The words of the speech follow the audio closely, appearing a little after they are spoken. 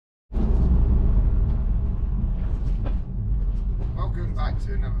back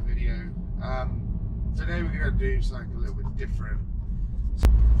to another video. Today we're going to do something a little bit different.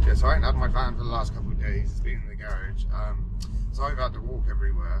 Yeah, so I haven't had my van for the last couple of days. It's been in the garage. So I've had to walk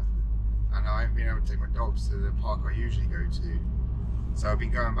everywhere, and I haven't been able to take my dogs to the park I usually go to. So I've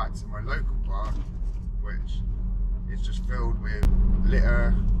been going back to my local park, which is just filled with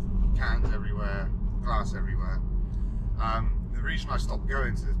litter, cans everywhere, glass everywhere. The reason I stopped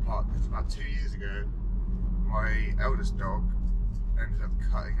going to this park is about 2 years ago, my eldest dog ended up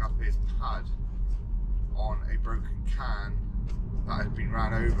cutting up his pad on a broken can that had been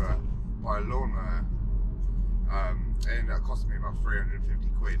ran over by a lawnmower. It ended up costing me about 350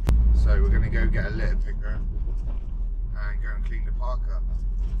 quid. So we're going to go get a litter picker and go and clean the park up.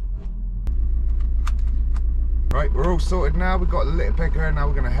 Right, we're all sorted now. We've got the litter picker, and now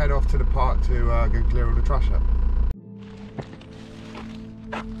we're going to head off to the park to go clear all the trash up.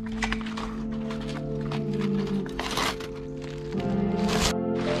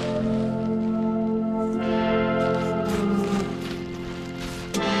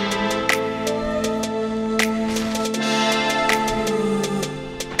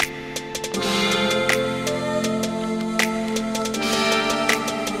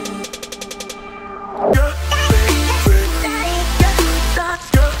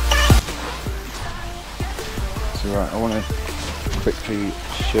 Right, I want to quickly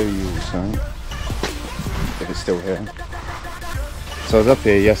show you something, if it's still here. So I was up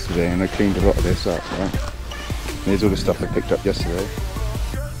here yesterday and I cleaned a lot of this up, right? Here's all the stuff I picked up yesterday.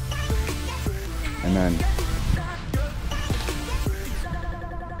 And then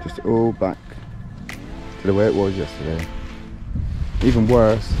just all back to the way it was yesterday. Even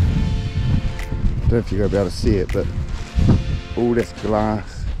worse, I don't know if you're going to be able to see it, but all this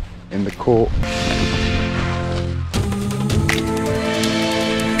glass in the court.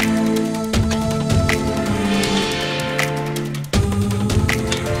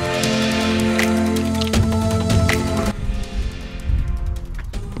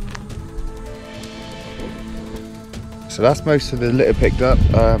 So that's most of the litter picked up.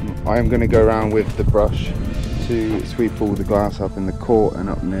 I am going to go around with the brush to sweep all the glass up in the court and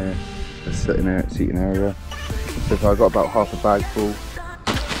up near the seating area. So I've got about half a bag full.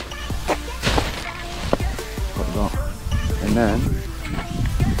 And then,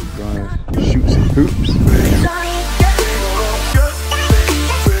 guys, shoot some hoops.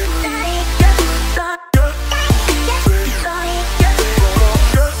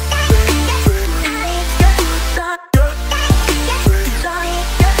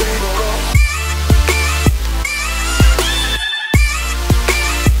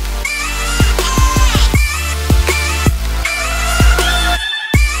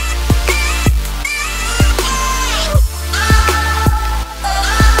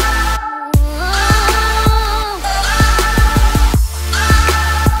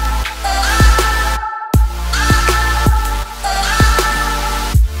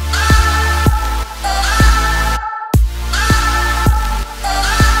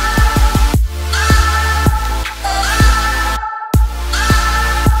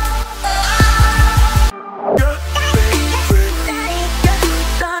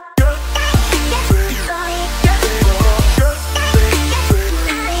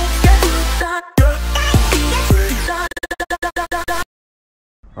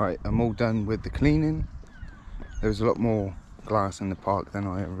 Right, I'm all done with the cleaning. There was a lot more glass in the park than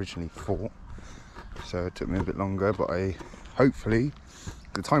I originally thought, so it took me a bit longer, but hopefully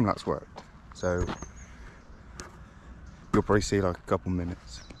the time lapse worked, so you'll probably see like a couple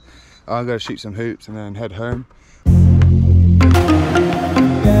minutes. I'm going to shoot some hoops and then head home.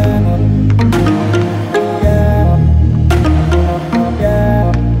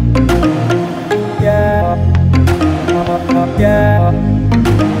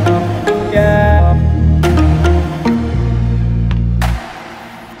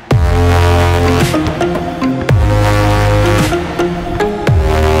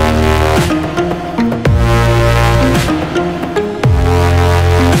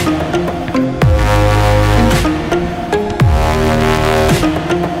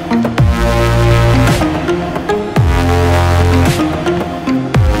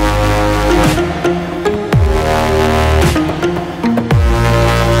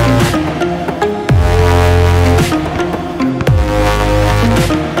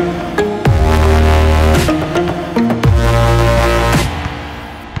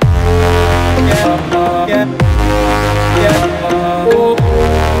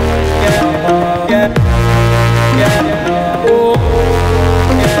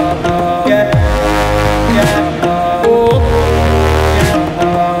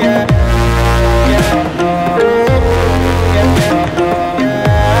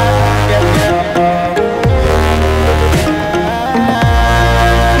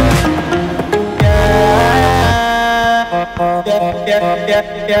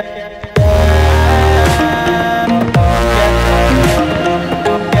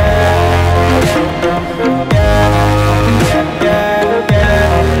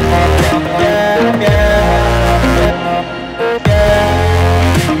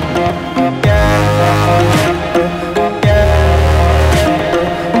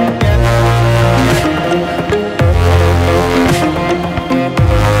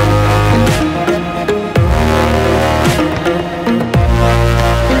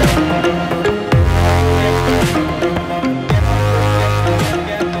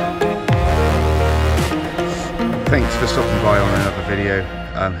 Thanks for stopping by on another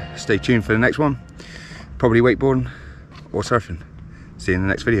video. Stay tuned for the next one. Probably wakeboarding or surfing. See you in the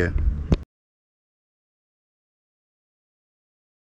next video.